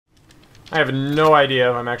I have no idea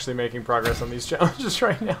if I'm actually making progress on these challenges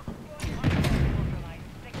right now.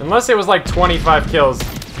 Unless it was like 25 kills.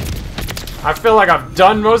 I feel like I've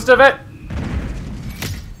done most of it.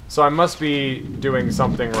 So I must be doing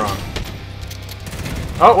something wrong.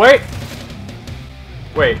 Oh, wait.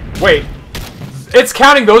 Wait. It's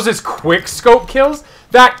counting those as quick scope kills?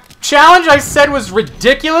 That challenge I said was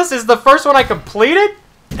ridiculous is the first one I completed?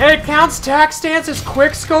 And it counts tac stance as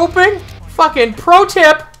quick scoping? Fucking pro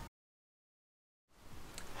tip!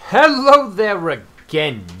 Hello there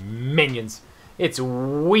again, minions. It's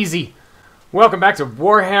Wheezy. Welcome back to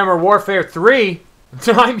Warhammer Warfare 3.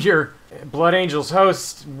 I'm your Blood Angels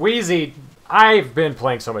host, Wheezy. I've been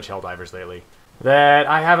playing so much Helldivers lately that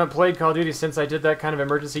I haven't played Call of Duty since I did that kind of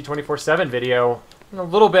emergency 24/7 video. A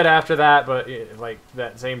little bit after that, but like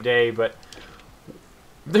that same day, but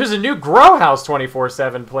there's a new Grow House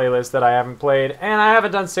 24/7 playlist that I haven't played, and I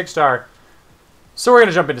haven't done 6-star. So we're going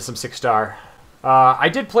to jump into some 6-star. I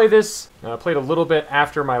did play this, played a little bit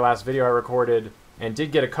after my last video I recorded, and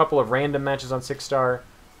did get a couple of random matches on 6-star,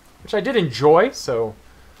 which I did enjoy, so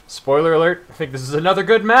spoiler alert, I think this is another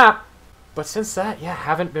good map. But since that, yeah,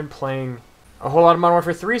 haven't been playing a whole lot of Modern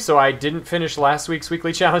Warfare 3, so I didn't finish last week's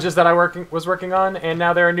weekly challenges that I was working on, and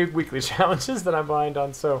now there are new weekly challenges that I'm behind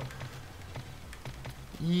on, so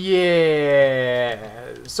yeah.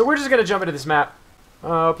 So we're just going to jump into this map,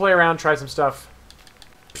 play around, try some stuff,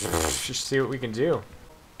 just see what we can do.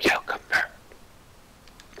 Kill confirmed.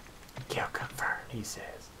 Kill confirmed, he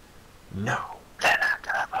says. No. They're not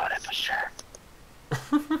gonna vote it for sure.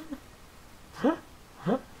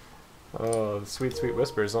 Oh, the sweet, sweet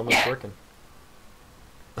whisper is almost working.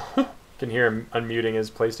 Can hear him unmuting his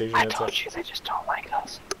PlayStation I headset. told you they just don't like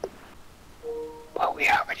us. Well, we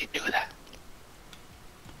already knew that.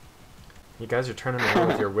 You guys are turning me on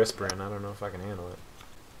with your whispering. I don't know if I can handle it.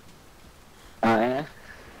 Yeah?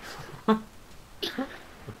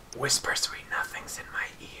 Whisper sweet nothings in my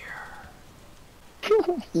ear.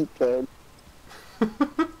 You could.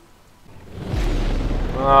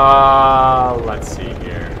 Let's see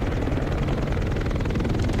here.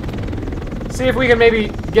 See if we can maybe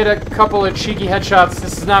get a couple of cheeky headshots.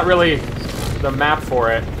 This is not really the map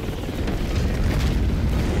for it,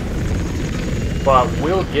 but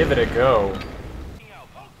we'll give it a go.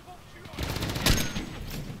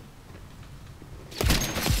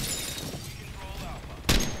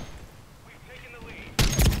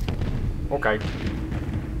 Okay.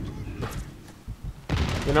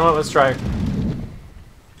 You know what? Let's try.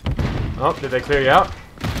 Oh, did they clear you out?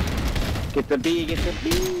 Get the B, get the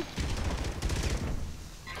B.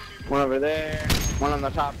 One over there. One on the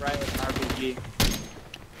top right with an RPG.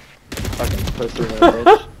 Fucking pussy little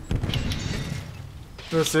bitch.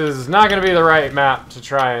 This is not going to be the right map to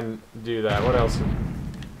try and do that. What else?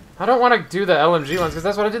 I don't want to do the LMG ones, because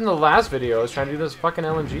that's what I did in the last video. I was trying to do those fucking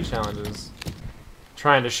LMG challenges.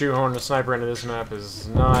 Trying to shoehorn a sniper into this map is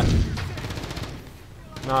not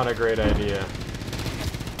a great idea.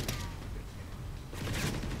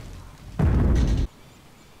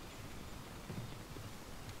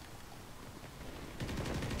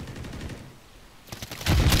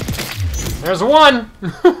 There's one!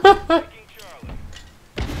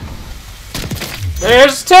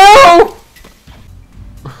 There's two!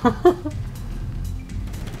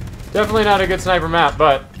 Definitely not a good sniper map,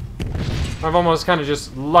 but I've almost kind of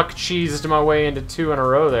just luck cheesed my way into 2 in a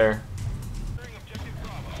row there.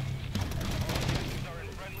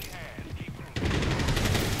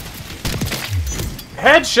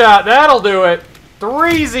 Headshot, that'll do it!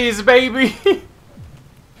 Threesies, baby!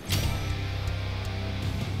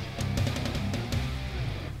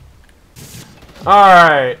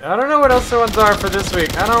 Alright, I don't know what else the ones are for this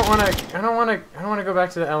week. I don't wanna go back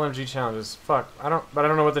to the LMG challenges. Fuck. But I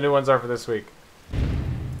don't know what the new ones are for this week.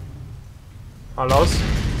 Hellos?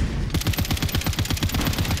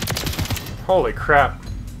 Holy crap.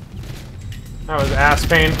 That was ass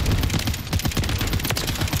pain.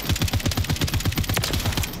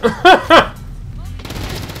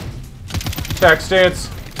 Tac stance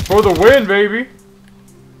for the win, baby!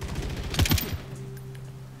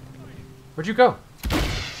 Where'd you go?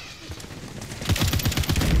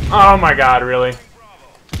 Oh my god, really?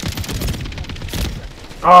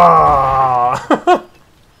 Oh!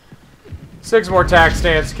 6 more tac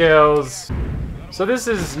stance kills. So this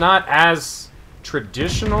is not as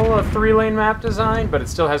traditional a 3-lane map design, but it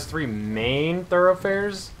still has 3 main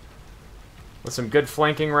thoroughfares with some good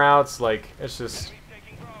flanking routes. Like, it's just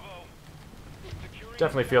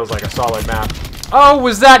definitely feels like a solid map. Oh,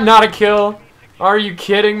 was that not a kill? Are you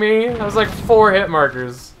kidding me? That was like 4 hit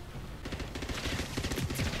markers.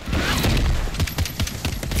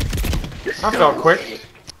 I felt quick.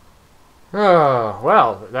 Oh,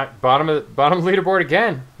 well, that bottom leaderboard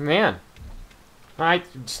again. Man.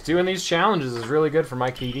 Just doing these challenges is really good for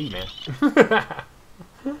my KD, man.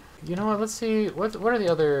 You know what, let's see, what are the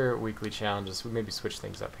other weekly challenges? We maybe switch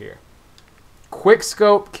things up here. Quick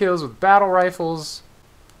scope kills with battle rifles,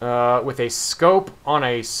 with a scope on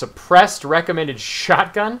a suppressed recommended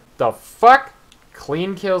shotgun. The fuck?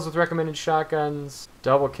 Clean kills with recommended shotguns,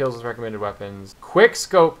 double kills with recommended weapons. Quick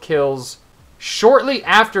scope kills shortly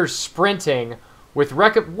after sprinting with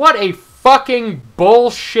what a fucking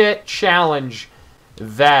bullshit challenge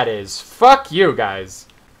that is. Fuck you, guys.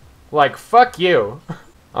 Like, fuck you.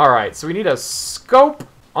 Alright, so we need a scope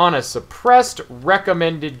on a suppressed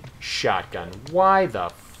recommended shotgun. Why the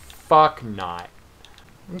fuck not?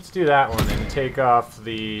 Let's do that one and take off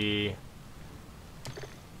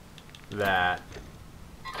that.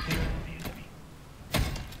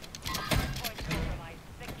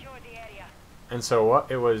 And so what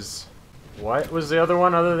was the other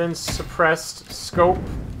one other than suppressed scope?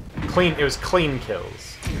 It was clean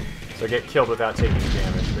kills. So get killed without taking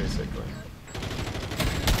damage, basically.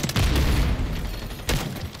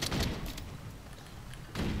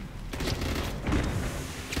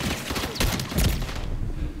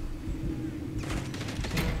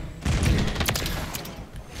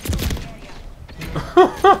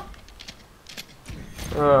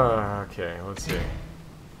 Okay, let's see.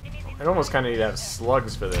 I almost kind of need to have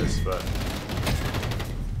slugs for this, but...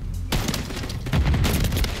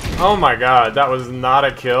 Oh my god, that was not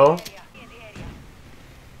a kill.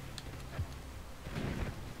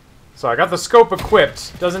 So I got the scope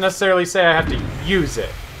equipped. Doesn't necessarily say I have to use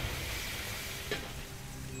it.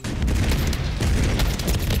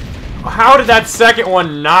 How did that second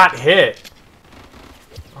one not hit?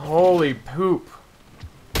 Holy poop.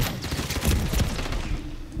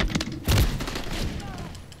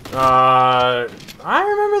 I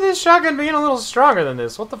remember this shotgun being a little stronger than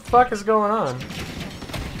this. What the fuck is going on?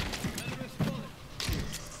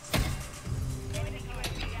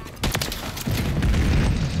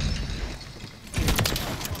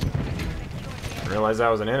 I realized that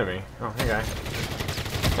was an enemy. Oh, hey guy.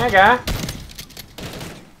 Hey guy.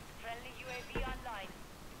 Friendly UAV online.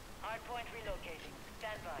 Hardpoint relocating.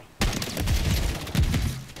 Stand by.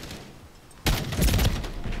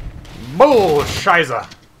 Bull Shiza.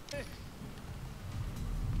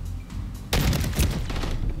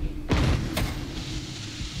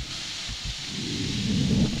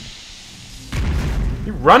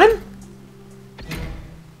 You running?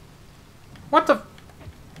 What the?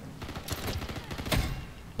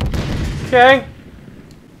 Okay.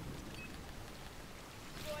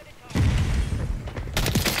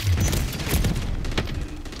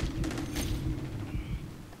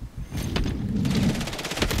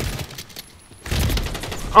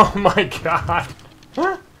 Oh my god.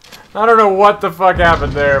 I don't know what the fuck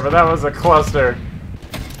happened there, but that was a cluster.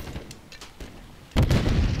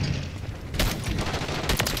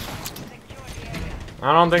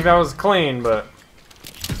 I don't think that was clean, but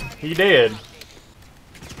he did.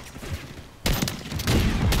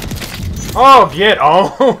 Oh, get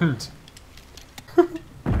owned!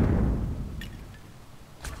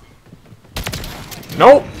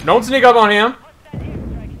 Nope, don't sneak up on him.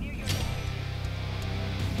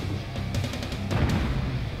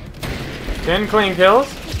 Ten clean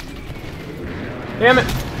kills. Damn it.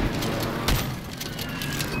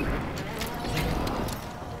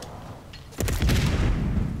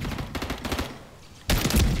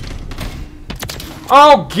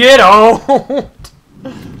 Oh, get owned!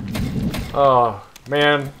 Oh,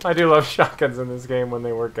 man. I do love shotguns in this game when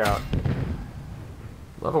they work out.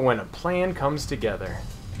 Love it when a plan comes together.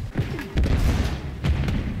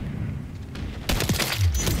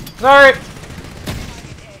 Alright.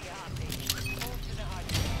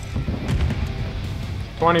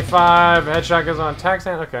 $25 headshot goes on attack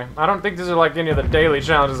stand. Okay. I don't think these are like any of the daily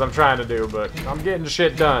challenges I'm trying to do, but I'm getting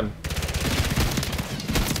shit done.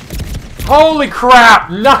 Holy crap!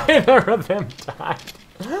 Neither of them died.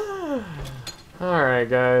 Alright,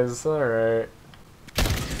 guys. Alright.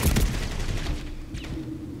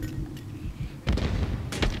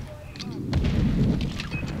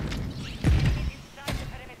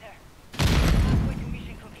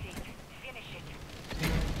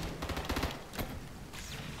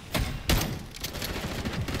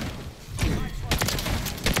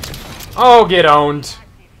 Oh, get owned.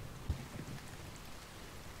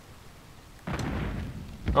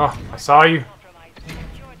 Oh, I saw you.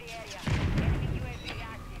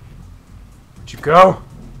 Where'd you go?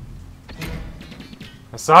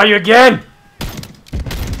 I saw you again!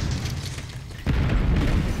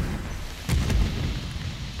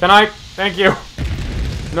 Can I? Thank you.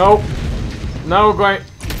 Nope. No, going.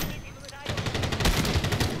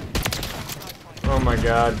 Oh my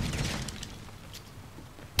god.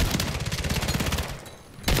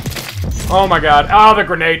 Oh my god. Oh, the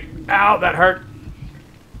grenade. Ow, that hurt.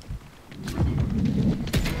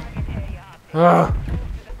 Ugh.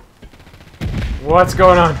 What's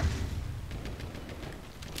going on?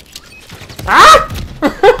 Ah!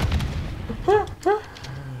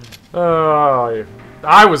 Oh,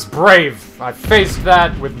 I was brave. I faced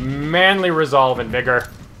that with manly resolve and vigor.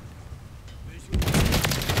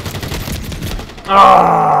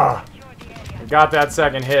 Ah! I got that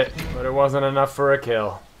second hit, but it wasn't enough for a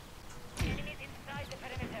kill.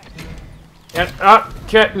 And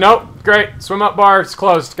okay, nope, great. Swim up bar, it's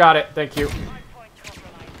closed. Got it. Thank you.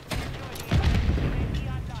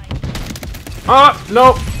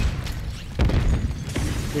 Nope.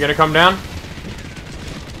 You gonna come down?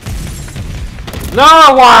 No,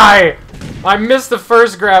 why? I missed the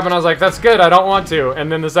first grab and I was like, that's good, I don't want to.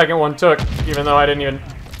 And then the second one took, even though I didn't even...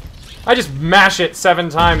 I just mash it 7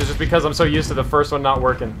 times just because I'm so used to the first one not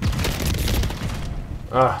working.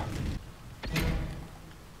 Ugh.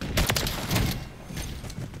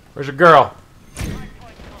 Where's your girl?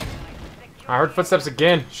 I heard footsteps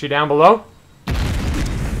again. She down below?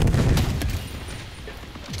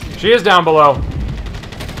 She is down below.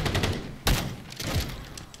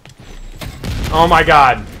 Oh my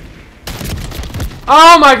god.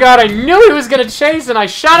 Oh my god, I knew he was gonna chase and I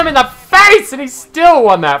shot him in the face and he still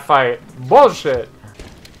won that fight. Bullshit.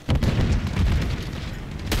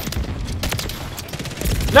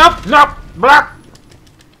 Nope, nope, blah.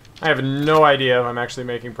 I have no idea if I'm actually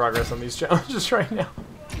making progress on these challenges right now.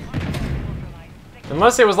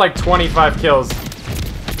 Unless it was like 25 kills.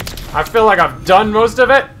 I feel like I've done most of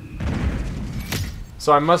it.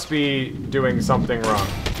 So I must be doing something wrong.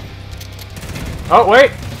 Oh,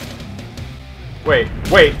 wait.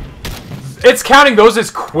 Wait. It's counting those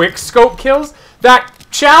as quick scope kills? That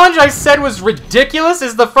challenge I said was ridiculous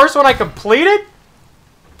is the first one I completed?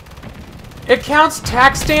 It counts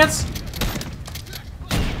tac stance.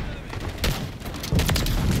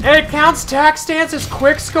 And it counts tac stance as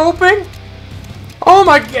quick scoping? Oh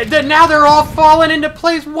my god, now they're all falling into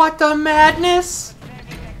place. What the madness?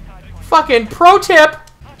 Fucking pro tip.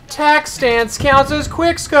 Tac stance counts as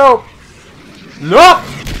quick scope. Nope!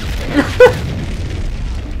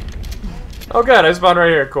 Oh good, I spawned right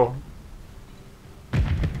here, cool.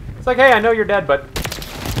 It's like, hey, I know you're dead, but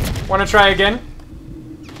wanna try again?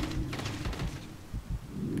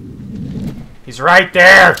 He's right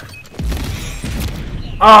there!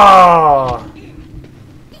 Oh!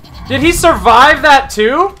 Did he survive that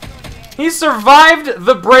too? He survived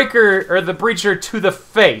the breaker, or the breacher to the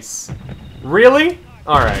face. Really?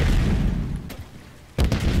 Alright.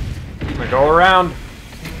 I'm gonna go around.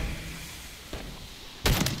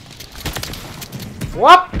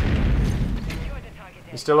 Whoop!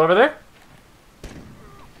 You still over there?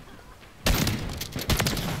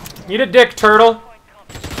 Eat a dick, turtle.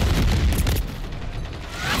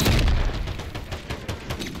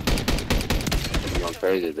 I'm going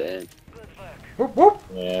crazy at the end. Whoop whoop!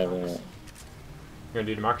 Yeah, but... You gonna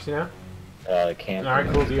do democracy now? Can't.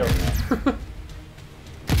 Alright, cool deal.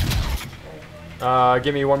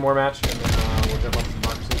 Give me one more match, and then we'll jump up to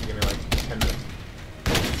democracy. Give me like 10 minutes.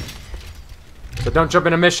 So don't jump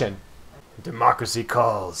in a mission. Democracy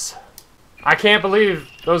calls. I can't believe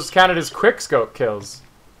those counted as quick scope kills.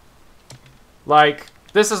 Like,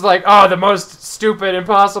 this is like, oh, the most stupid,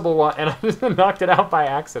 impossible one, and I just knocked it out by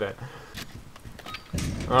accident.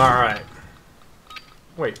 Alright.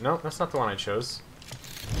 Wait, no, that's not the one I chose.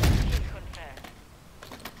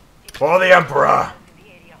 For the Emperor!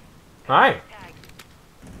 Hi!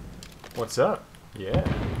 What's up? Yeah,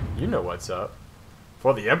 you know what's up.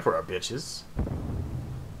 For the Emperor, bitches.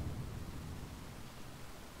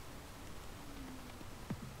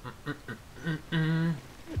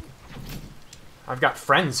 I've got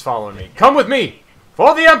friends following me. Come with me!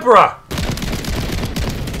 For the Emperor!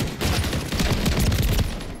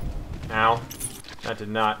 Ow. That did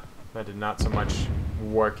not so much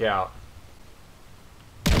work out.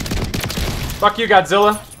 Fuck you,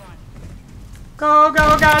 Godzilla! Go,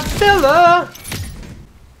 go, Godzilla!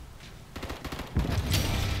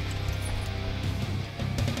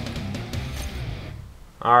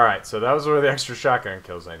 Alright, so those were the extra shotgun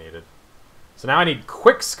kills I needed. So now I need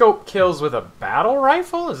quick scope kills with a battle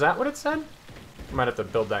rifle? Is that what it said? I might have to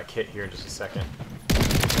build that kit here in just a second.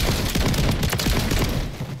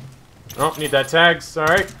 Oh, need that tag,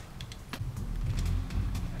 sorry.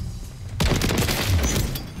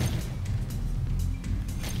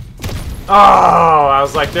 Oh, I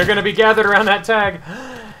was like, they're gonna be gathered around that tag.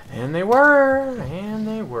 And they were, and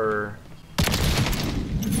they were.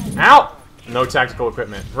 Ow! No tactical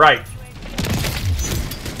equipment. Right.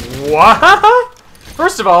 What?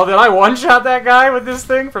 First of all, did I one-shot that guy with this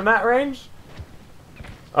thing from that range?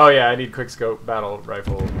 Oh yeah, I need quickscope battle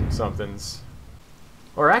rifle somethings.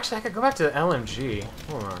 Or actually, I could go back to the LMG.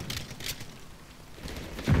 Hold on.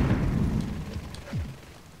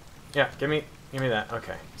 Yeah, give me that.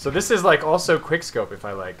 Okay. So this is like also quickscope if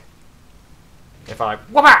I like.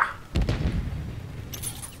 Whoopah!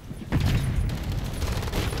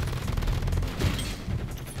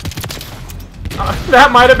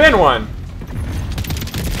 That might have been one.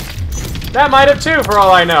 That might have two, for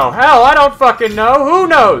all I know. Hell, I don't fucking know. Who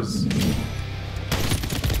knows?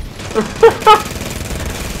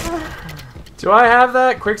 Do I have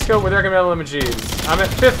that? Quickscope with recommended LMGs. I'm at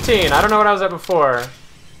 15. I don't know what I was at before.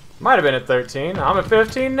 Might have been at 13. I'm at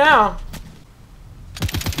 15 now.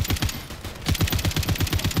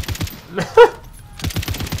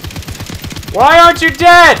 Why aren't you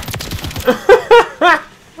dead?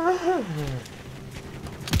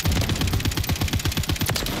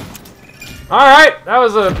 Alright, that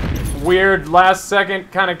was a weird last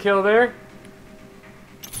second kind of kill there.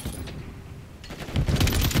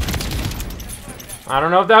 I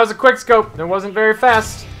don't know if that was a quick scope. It wasn't very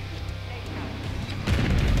fast.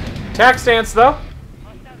 Tac stance though.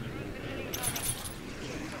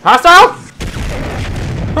 Hostile!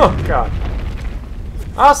 Oh god.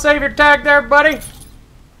 I'll save your tag there, buddy.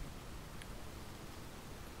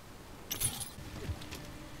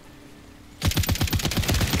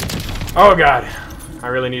 Oh god, I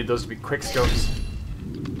really needed those to be quick scopes.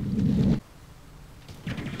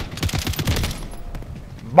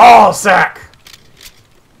 Ball sack!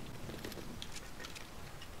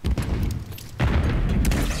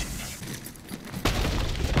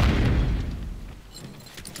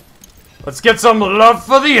 Let's get some love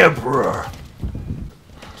for the Emperor!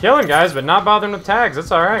 Killing guys, but not bothering with tags,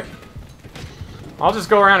 that's alright. I'll just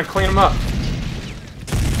go around and clean them up.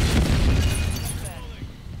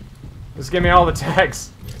 Just give me all the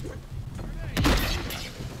tags.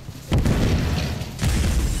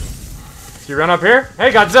 You run up here?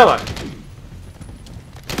 Hey, Godzilla!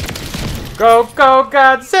 Go, go,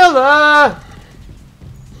 Godzilla!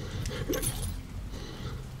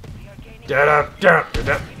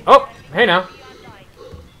 Oh, hey now.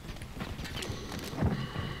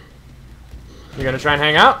 You gonna try and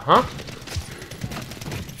hang out, huh?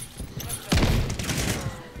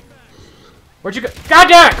 Where'd you go? God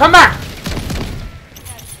damn it! Come back!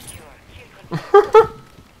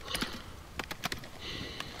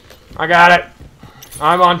 I got it.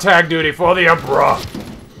 I'm on tag duty for the Emperor.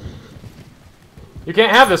 You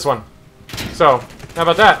can't have this one. So, how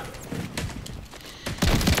about that?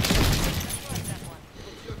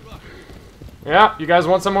 Yeah, you guys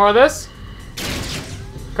want some more of this?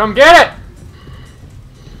 Come get it!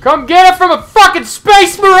 Come get it from a fucking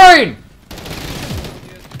Space Marine!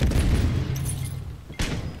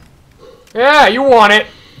 Yeah, you want it.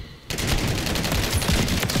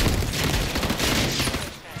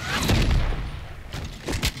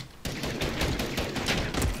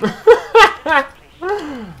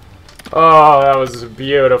 Oh, that was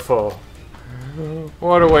beautiful.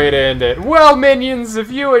 What a way to end it. Well, minions,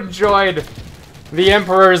 if you enjoyed the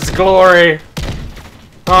Emperor's Glory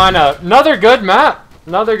on another good map,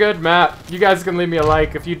 you guys can leave me a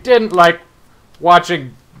like. If you didn't like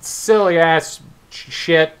watching silly ass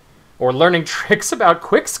shit or learning tricks about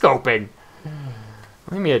quickscoping,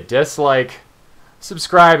 leave me a dislike.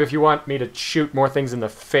 Subscribe if you want me to shoot more things in the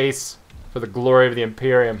face for the glory of the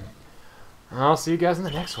Imperium. I'll see you guys in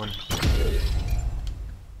the next one.